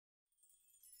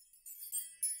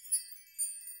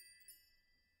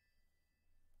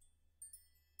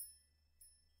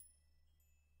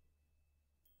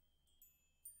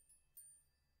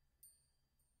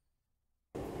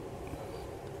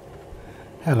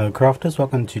Hello crafters,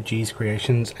 welcome to G's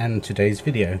Creations and today's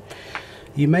video.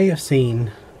 You may have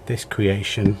seen this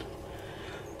creation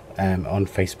on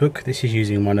Facebook. This is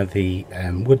using one of the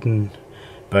wooden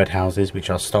birdhouses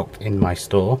which are stocked in my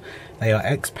store. They are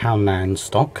ex-Poundland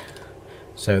stock,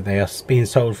 so they are being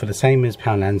sold for the same as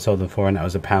Poundland sold them for, and that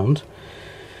was £1.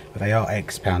 But they are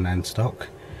ex-Poundland stock,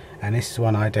 and this is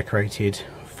one I decorated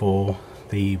for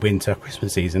the winter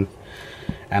Christmas season,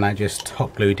 and I just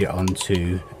hot glued it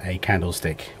onto a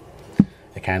candlestick,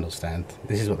 a candle stand.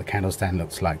 This is what the candle stand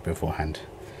looks like beforehand.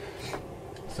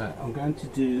 So I'm going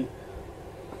to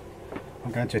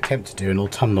attempt to do an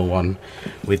autumnal one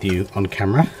with you on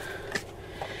camera.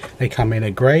 They come in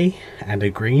a grey and a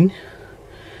green,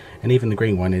 and even the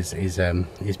green one is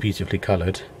beautifully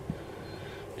coloured.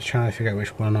 Just trying to figure out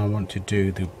which one I want to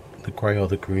do, the grey or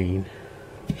the green.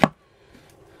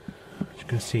 You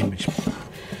can see which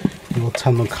the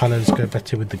autumnal colours go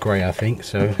better with the grey, I think.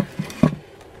 So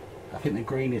I think the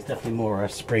green is definitely more a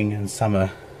spring and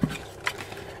summer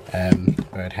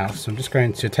birdhouse. So I'm just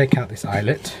going to take out this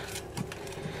eyelet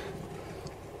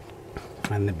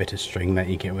and the bit of string that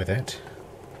you get with it,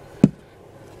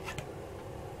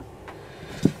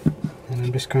 and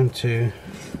I'm just going to,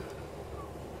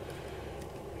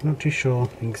 I'm not too sure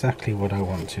exactly what I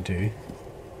want to do,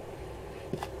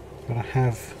 but I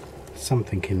have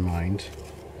something in mind.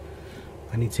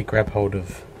 I need to grab hold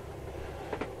of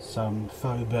some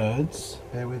faux birds,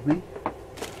 bear with me.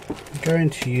 I'm going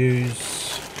to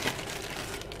use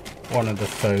one of the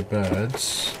faux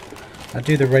birds. I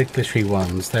do the red glittery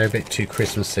ones, they're a bit too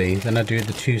Christmassy. Then I do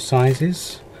the two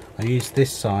sizes. I use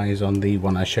this size on the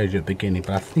one I showed you at the beginning,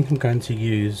 but I think I'm going to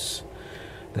use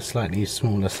the slightly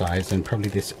smaller size and probably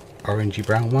this orangey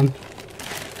brown one.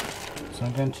 So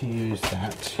I'm going to use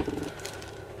that.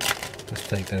 Let's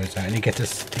take those out, and you get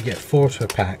 4 to a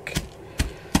pack.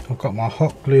 I've got my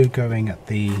hot glue going at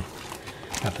the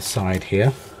side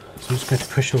here, so I'm just going to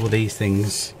push all these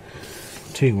things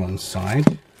to one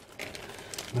side.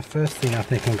 The first thing I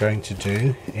think I'm going to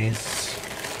do is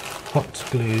hot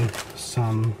glue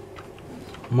some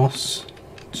moss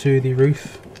to the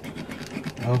roof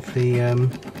of the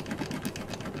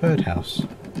birdhouse.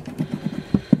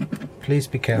 Please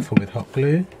be careful with hot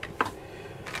glue.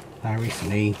 I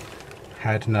recently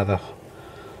had another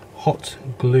hot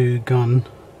glue gun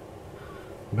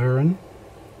burn,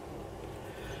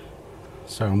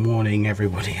 so I'm warning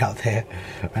everybody out there.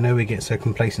 I know we get so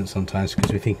complacent sometimes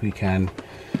because we think we can,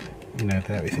 you know,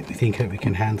 that we think that we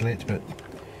can handle it, but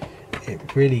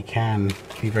it really can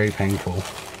be very painful,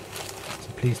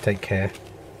 so please take care.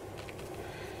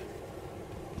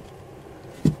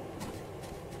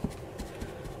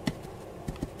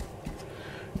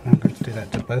 I'm going to do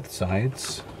that to both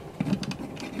sides.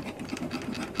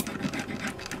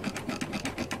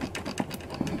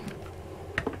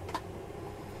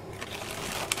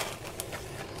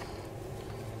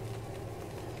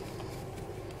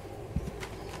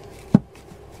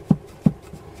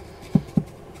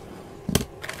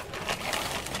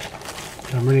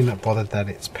 I'm really not bothered that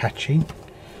it's patchy,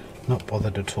 not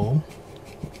bothered at all,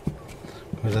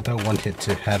 because I don't want it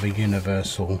to have a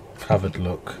universal covered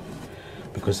look,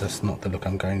 because that's not the look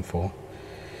I'm going for.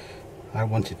 I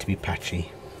want it to be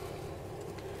patchy.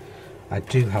 I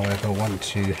do, however, want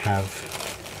to have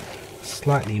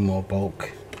slightly more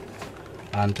bulk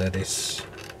under this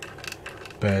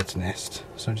bird's nest,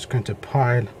 so I'm just going to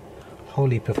pile a whole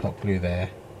heap of hot glue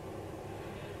there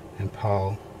and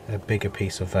pile a bigger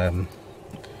piece of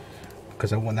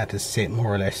because I want that to sit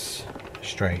more or less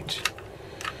straight.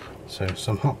 So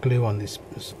some hot glue on this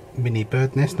mini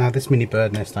bird nest. Now this mini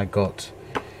bird nest I got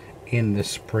in the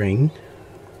spring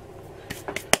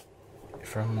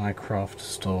from my craft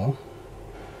store.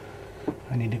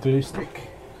 I need a glue stick.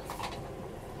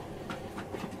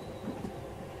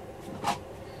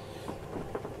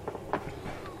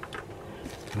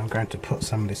 And I'm going to put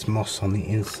some of this moss on the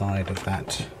inside of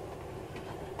that.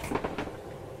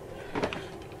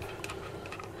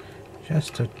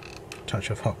 Just a touch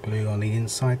of hot glue on the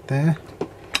inside there.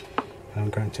 And I'm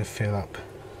going to fill up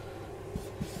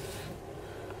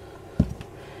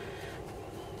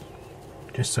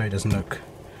just so it doesn't look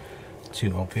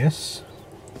too obvious.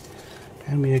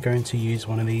 And we are going to use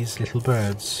one of these little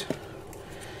birds.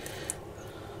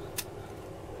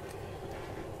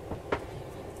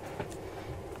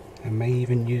 And may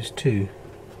even use 2.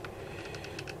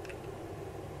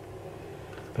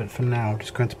 But for now I'm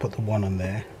just going to put the one on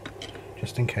there,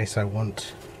 just in case I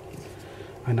want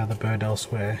another bird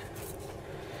elsewhere.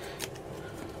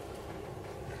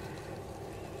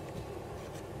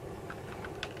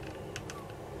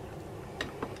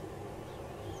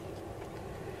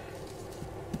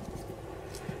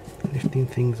 lifting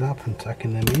things up and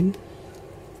tucking them in.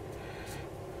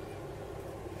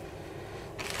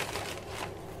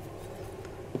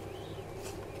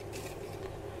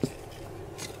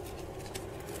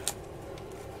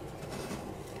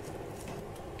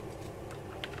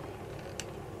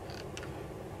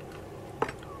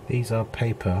 These are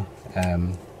paper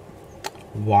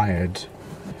wired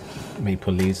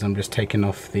maple leaves. I'm just taking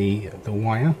off the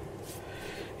wire.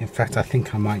 In fact, I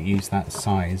think I might use that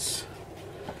size.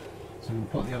 So I'm going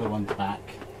to put the other ones back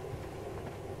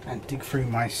and dig through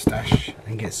my stash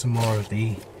and get some more of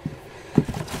the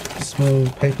small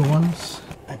paper ones.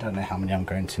 I don't know how many I'm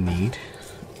going to need.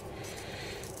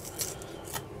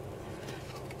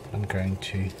 I'm going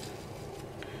to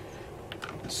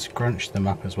scrunch them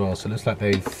up as well, so it looks like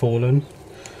they've fallen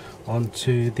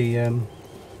onto the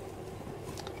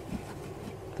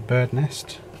bird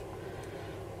nest.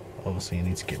 Obviously you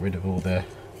need to get rid of all the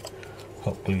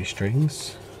hot glue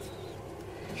strings.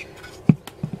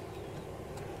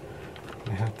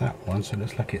 I have that one, so it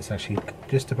looks like it's actually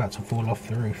just about to fall off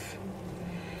the roof.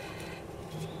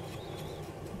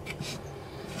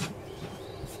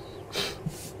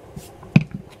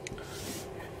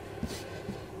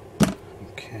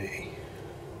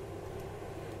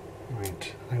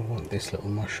 This little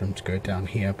mushroom to go down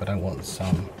here, but I want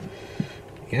some,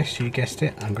 yes, you guessed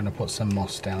it, I'm going to put some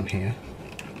moss down here.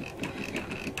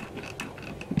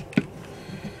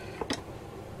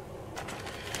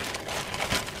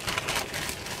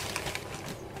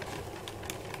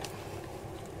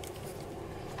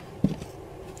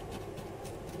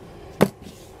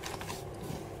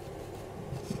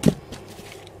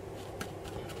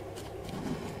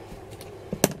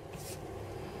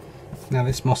 Now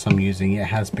this moss I'm using, it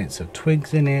has bits of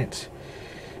twigs in it.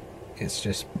 It's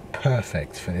just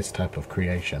perfect for this type of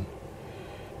creation.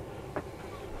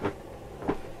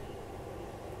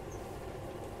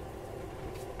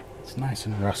 It's nice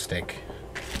and rustic,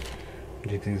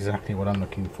 which is exactly what I'm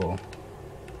looking for.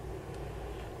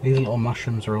 These little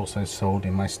mushrooms are also sold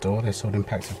in my store. They're sold in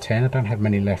packs of 10. I don't have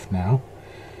many left now.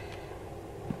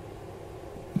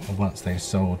 And once they're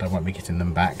sold, I won't be getting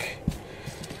them back.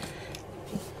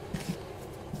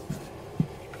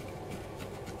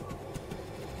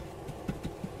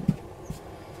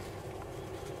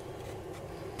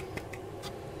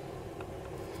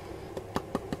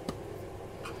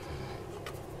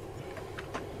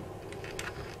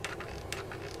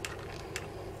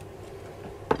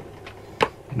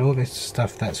 And all this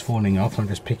stuff that's falling off, I'm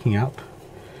just picking up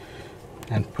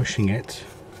and pushing it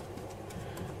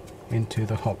into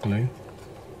the hot glue.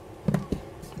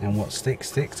 And what sticks,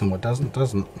 sticks, and what doesn't,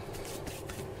 doesn't.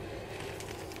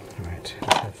 Right,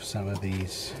 let's have some of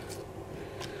these.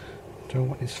 Do I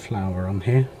want this flower on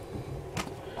here?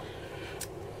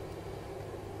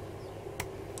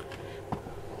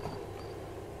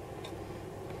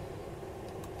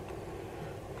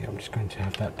 Yeah, I'm just going to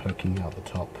have that poking out the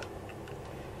top.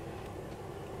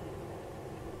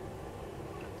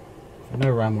 For no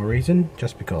rhyme or reason,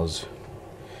 just because.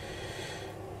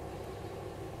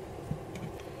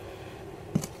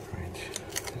 Right,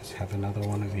 let's have another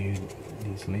one of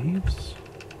these leaves.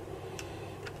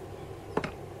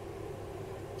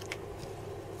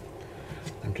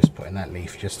 I'm just putting that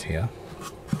leaf just here.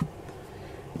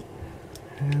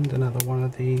 And another one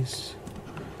of these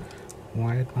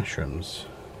wired mushrooms.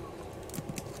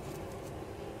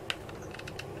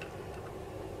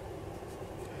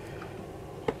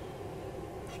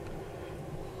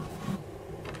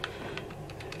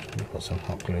 Put some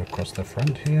hot glue across the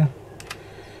front here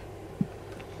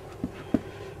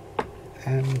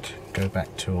and go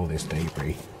back to all this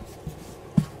debris.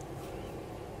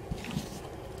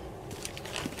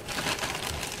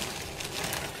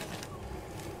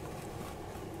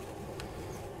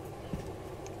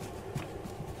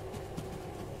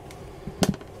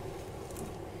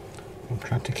 I'm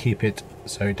trying to keep it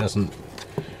so it doesn't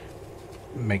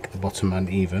make the bottom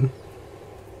uneven.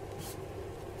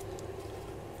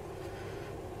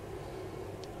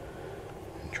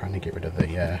 Trying to get rid of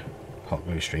the hot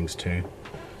glue strings too,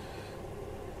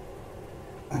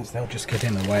 as they'll just get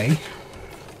in the way.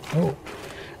 Oh,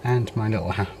 and my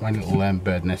little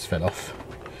bird nest fell off.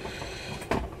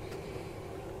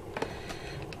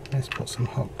 Let's put some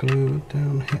hot glue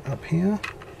down here, up here.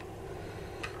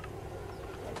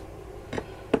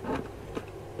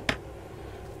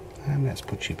 And let's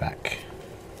put you back.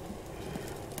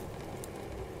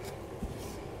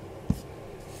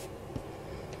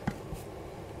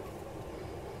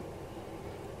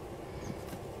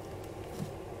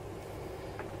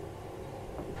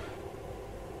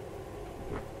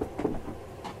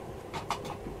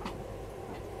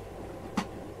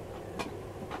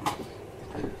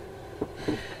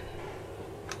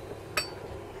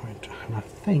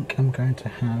 think I'm going to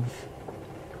have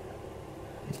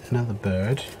another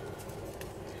bird,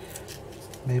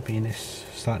 maybe in this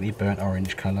slightly burnt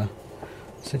orange colour,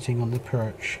 sitting on the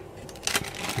perch.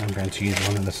 I'm going to use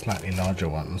one of the slightly larger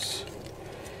ones,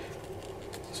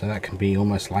 so that can be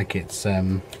almost like it's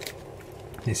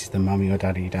this is the mummy or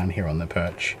daddy down here on the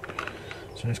perch.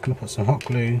 So I'm just going to put some hot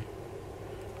glue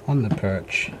on the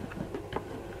perch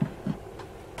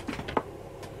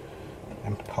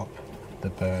and pop the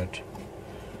bird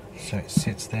so it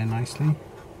sits there nicely.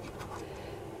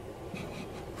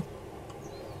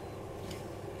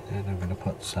 And I'm going to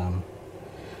put some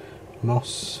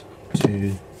moss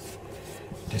to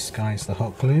disguise the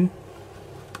hot glue.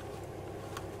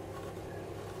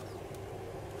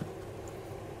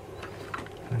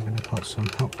 I'm going to put some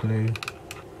hot glue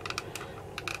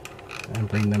and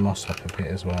bring the moss up a bit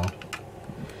as well.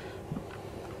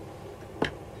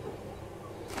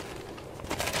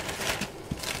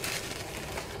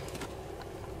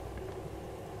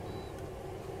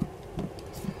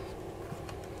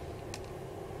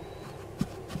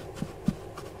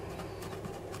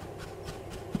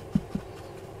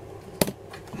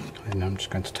 And I'm just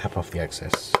going to tap off the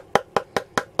excess.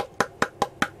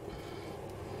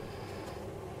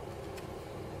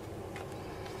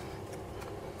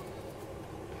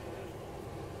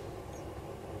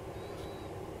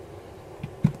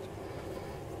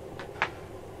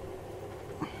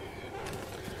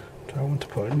 Do I want to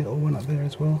put a little one up there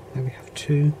as well? There we have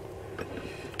two.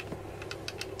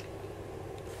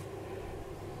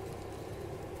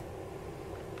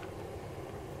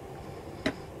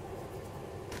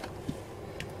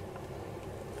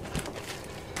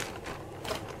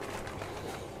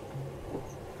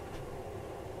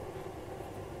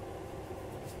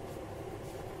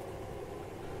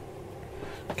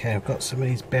 Okay, I've got some of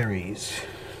these berries.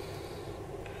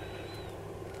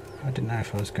 I didn't know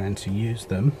if I was going to use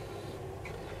them.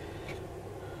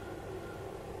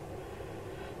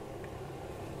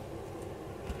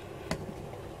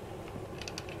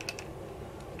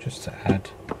 Just to add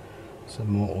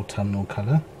some more autumnal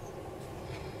colour.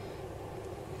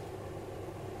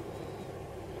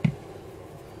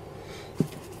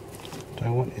 Do I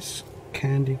want this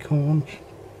candy corn?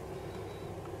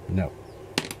 No.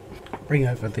 Bring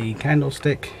over the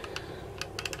candlestick,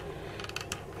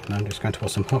 and I'm just going to put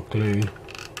some hot glue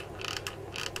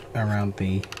around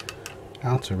the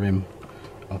outer rim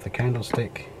of the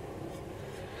candlestick,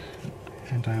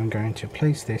 and I'm going to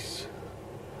place this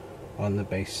on the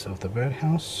base of the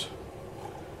birdhouse,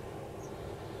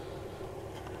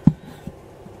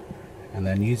 and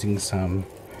then using some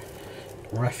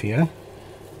raffia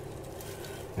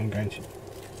I'm going to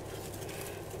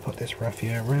put this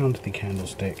raffia around the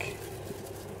candlestick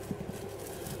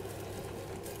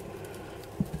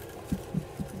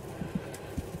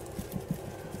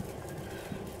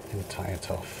and tie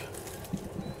it off,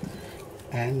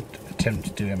 and attempt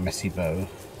to do a messy bow.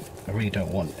 I really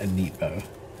don't want a neat bow.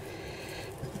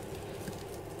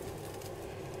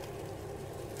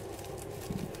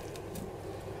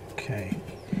 Okay,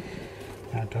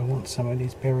 now do I want some of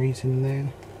these berries in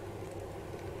there?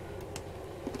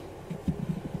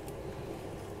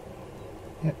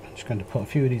 Yep, I'm just going to put a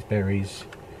few of these berries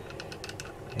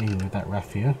in with that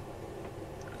raffia,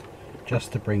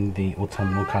 just to bring the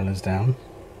autumnal colours down.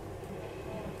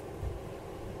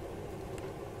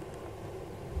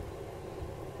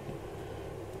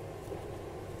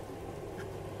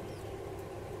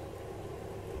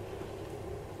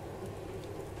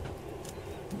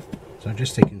 So I'm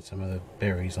just sticking some of the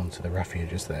berries onto the raffia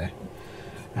just there,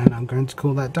 and I'm going to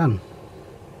call that done.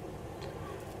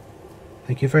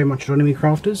 Thank you very much for joining me,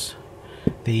 crafters.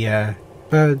 The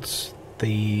birds,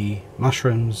 the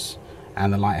mushrooms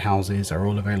and the lighthouses are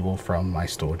all available from my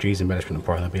store, G's Embellishment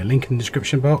Emporium. There'll be a link in the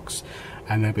description box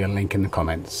and there'll be a link in the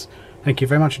comments. Thank you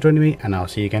very much for joining me, and I'll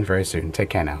see you again very soon.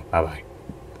 Take care now. Bye bye.